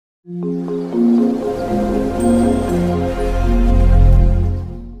Plug.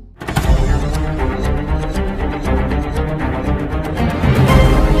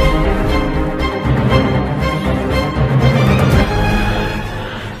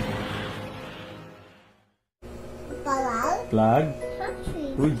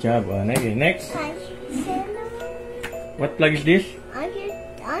 Good job. Okay, next. What plug is this?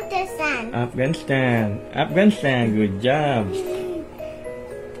 Afghanistan. Afghanistan. Good job.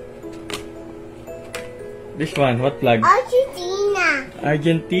 This one, what plug? Argentina.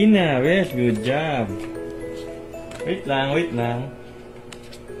 Argentina. Yes, good job. Wait lang.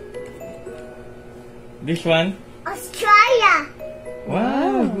 This one? Australia.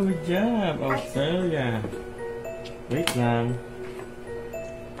 Wow, good job. Australia. Wait lang.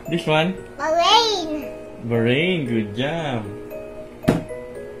 This one? Bahrain. Bahrain, good job.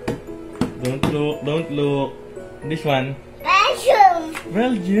 Don't look. This one? Belgium.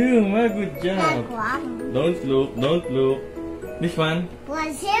 Belgium, wow, good job. Don't look. This one?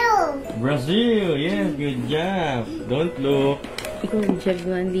 Brazil. Brazil, yes, good job. Don't look. Good job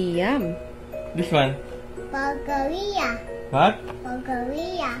naman, Liam. This one? Bulgaria. What?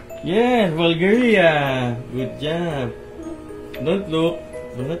 Bulgaria. Yes, Bulgaria. Good job. Don't look.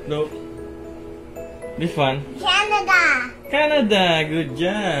 Do not look. This one? Canada. Canada. Good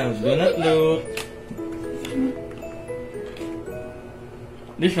job. Do not look.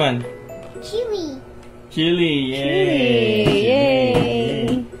 This one? Chile. Chile. Yay.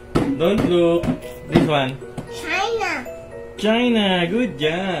 Yay. Don't look. This one? China. China. Good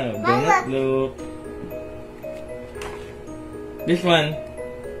job. Do not look. This one?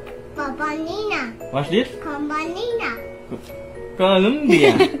 Colombia. What's this? Colombia.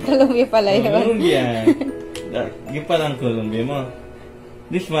 Colombia. Colombia pala yun. Colombia. Yung palang Colombia mo.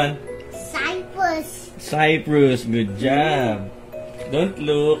 This one? Cyprus. Cyprus. Good job. Don't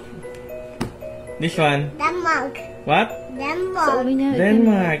look. This one? Denmark. What? Denmark.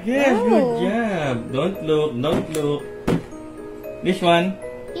 Denmark. Yes, Wow. good job. Don't look. This one?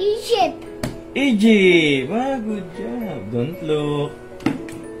 Egypt. Egypt. Wow, good job. Don't look.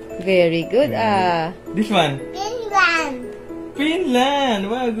 Very good, This one? Finland. Finland.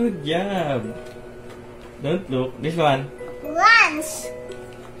 Wow, good job. Don't look. This one? France.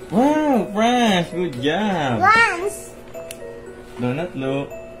 Wow, France. Good job. France. Do not look.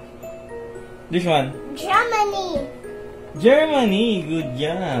 This one? Germany. Germany. Good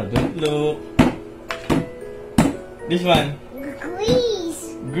job. Don't look. This one? Greece.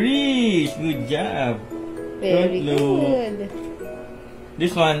 Greece. Good job. Very Don't look. good.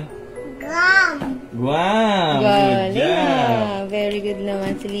 This one? Guam. Guam. Good job. Yeah, very good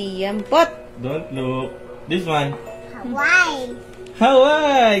naman si Liam. Pot! Don't look. This one? Hawaii.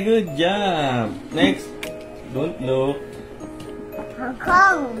 Hawaii. Good job. Next. Don't look. Hong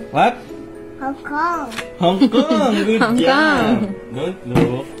Kong. What? Hong Kong. Hong Kong. Good Hong job. Kong. Don't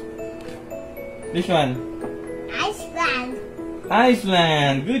look. This one? Iceland.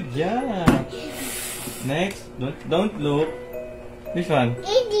 Iceland. Good job. Next. Don't look. This one?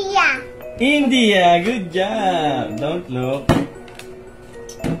 India. India. Good job. Don't look.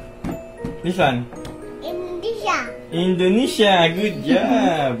 This one? Indonesia. Indonesia. Good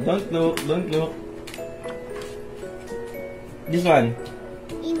job. Don't look. This one?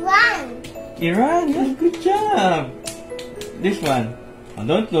 Iran. Iran. Yes, good job. This one?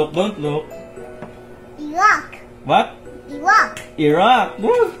 Don't look. Iraq. What? Iraq. Iraq.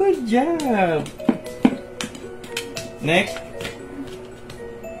 Oh, good job. Next.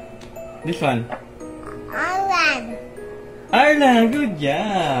 This one? Ireland. Ireland. Good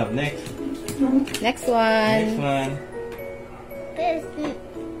job. Next. Next one.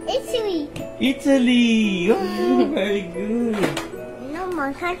 Italy. Italy. Oh, very good. No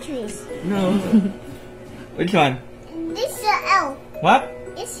more countries. No. Which one? Israel. What?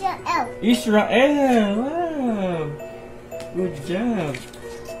 Israel. Israel. Wow. Good job.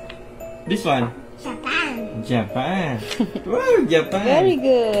 This one? Japan. Japan. Wow, Japan. Very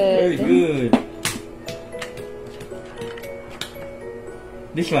good. Very good.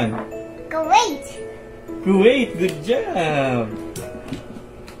 This one? Kuwait. Kuwait. Good job.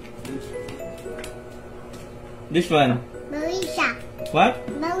 This one? Malaysia. What?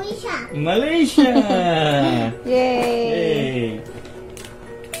 Malaysia. Malaysia. Yay. Yay.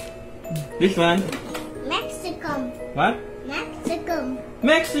 This one? Mexico. What? Mexico.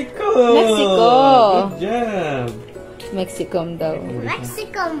 Mexico. Mexico. Good job. Mexico daw.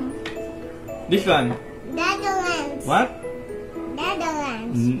 Mexico. This one? Netherlands. What?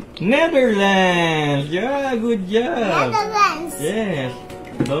 Netherlands. Netherlands. Yeah, good job. Netherlands. Yes.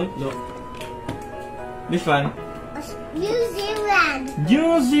 Don't look. This one? New Zealand.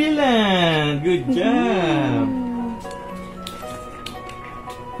 New Zealand. Good job.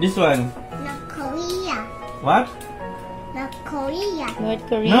 This one. North Korea. What? North Korea. North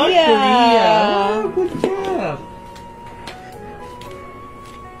Korea. North Korea. Oh, good job.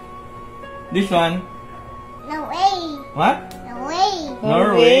 This one. Norway. What? Norway.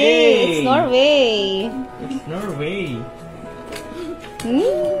 Norway. It's Norway. It's Norway.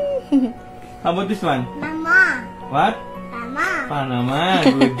 Mm. How about this one? Mama. What? Mama. Panama.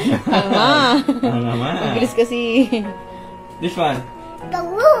 Good job. Tama. Panama. Mabilis kasi. This one.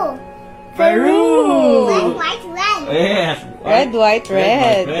 Peru. Peru. Red, white, red. Yes. Red, white,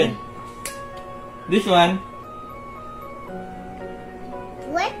 red. red. This one.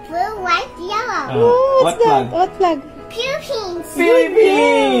 Red, blue, white, yellow. Oh, what's What that? flag? What flag? Philippines.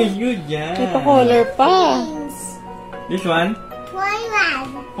 Philippines. Good job. May pa-color pa. Philippines. This one.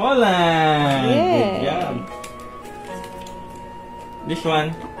 Thailand. Poland. Yeah. Good job. This one.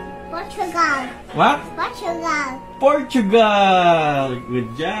 Portugal. What? Portugal. Portugal. Good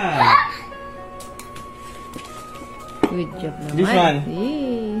job. Good job naman. This one.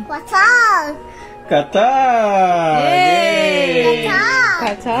 Yay. Qatar. Qatar. Yay. Qatar.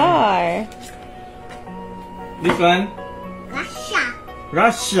 Qatar. This one. Russia.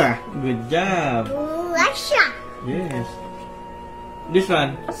 Russia. Good job. Russia. Yes. This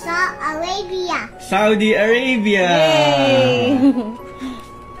one. Saudi Arabia. Saudi Arabia. Yay.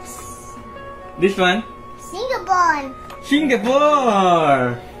 This one. Singapore.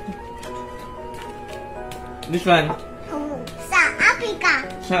 Singapore. This one. South Africa.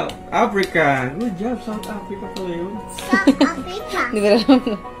 South Africa. Good job, South Africa pala yun. South Africa. Hindi ko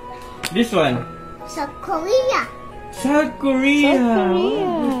alam. This one. South Korea. South Korea. South Korea.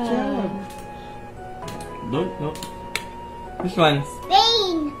 Oh, good job. Don't know. This one.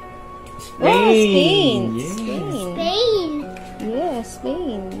 Spain. Oh, Spain. Yes. Spain. Spain. Yes,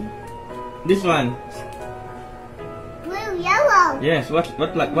 Spain. This one. Blue, yellow. Yes. What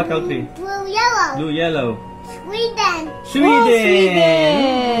country? Blue, yellow. Blue, yellow. Sweden. Sweden.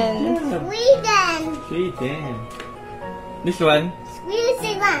 Sweden. Good job. Sweden. Sweden. This one.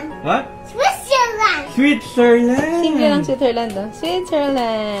 Switzerland. What? Switzerland. Switzerland. Simple lang Switzerland. Oh.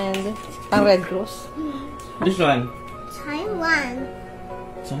 Switzerland. Pang Red Cross. This one. Taiwan.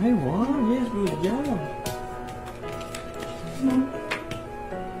 Taiwan. Yes, good job.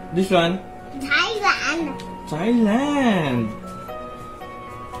 This one. Thailand. Thailand.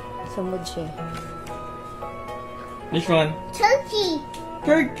 Samud siya. This one. Turkey.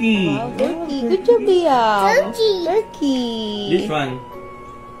 Turkey. Wow, Turkey. Good job, Liam. Turkey. Turkey. This one.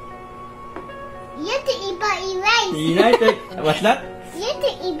 Yeti iba erase. United. What's that?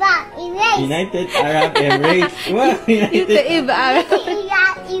 Yeti iba erase. United Arab Emirates. Wow. United. Iba Arab. Yeti iba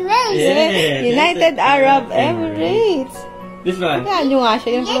erase. Yeah. United Arab Emirates. This one. Kaya nyo nga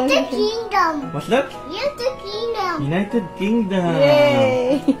siya yung Yeti pronunciation. kingdom. What's that? Yeti kingdom. United Kingdom.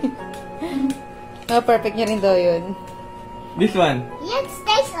 Yay! Oh, perfect niya rin daw yun. This one. United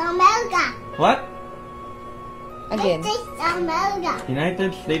States of America. What? Again. United States of America.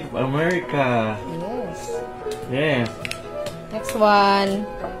 United States of America. Yes. Yes. Next one.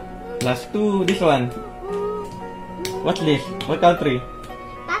 Last two. This one. What's this? What country?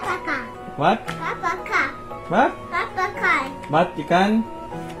 Papaka. What? Papaka. What? Papaka. Vatican.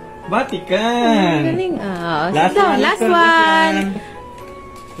 Ang Vatican. galing. Ah, Last sige, one. last one.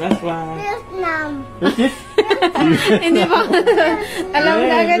 Last one. Vietnam. What's this? Hindi pa. Alam mo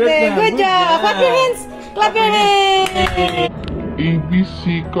na agad eh. Good job. Clap your hands. Clap your hands.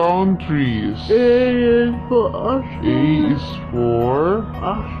 ABC countries. A is for A is for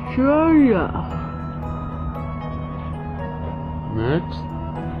Australia. next.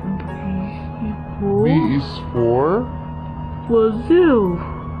 B B is for Brazil.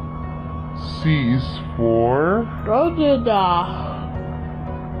 C is for Canada.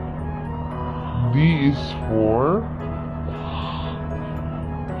 D is for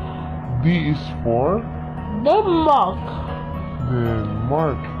Denmark.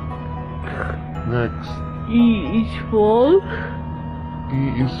 Denmark. Next. E is for E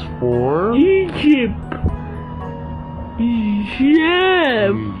is for Egypt.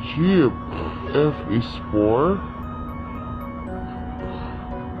 Egypt. Egypt. F is for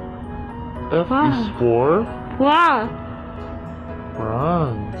France.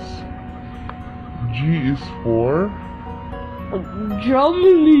 France. G is for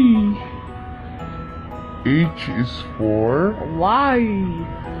Germany. H is for Y.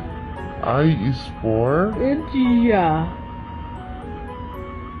 I is for India.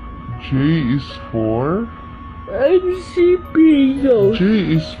 J is for NCP. J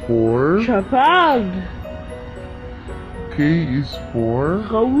is for Japan. K is for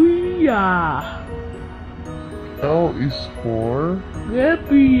Korea. L is for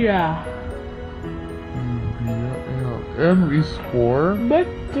Libya. M is for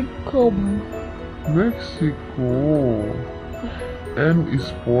Mexico. Mexico. N is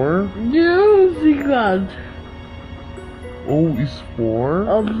for New Zealand. O is for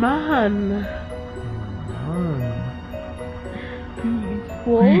Oman. P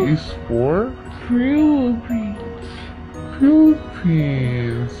is for Philippines.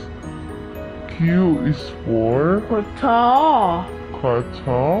 Philippines. Q is for Qatar.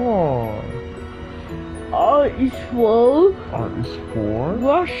 Qatar. R is for R is for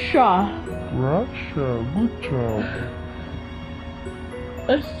Russia. Russia. Good job.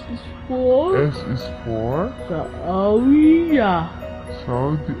 S is for S is for Saudi Arabia.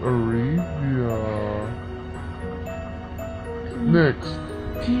 Saudi Arabia. Next,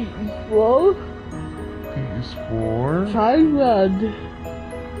 T is for T is for Thailand.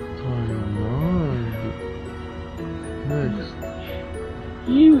 Thailand. Next,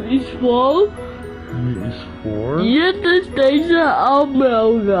 U is for U is for United States of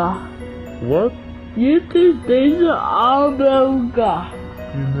America. what? United States of America.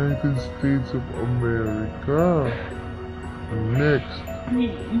 United States of America. Next, B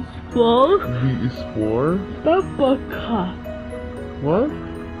is for B is for Paprika. what?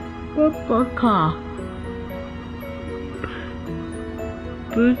 Paprika.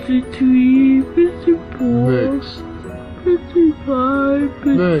 53, 54, Next, 55, 56.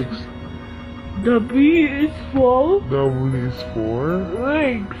 next. W is for W is for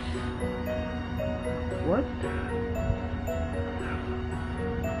rings. What?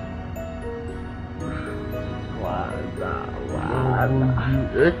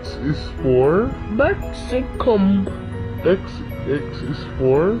 W. X is for Mexico. X is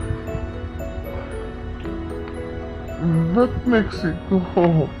for not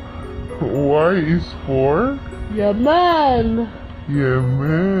Mexico. Y is for Yemen.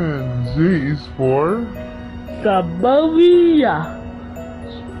 Yemen. Z is for Cambodia.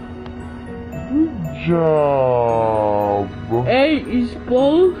 good job. A is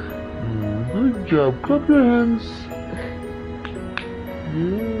for Good job. Clap your hands.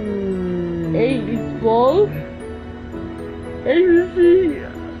 Yay. A is for ABC.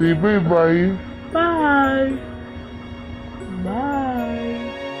 Say bye bye. Bye.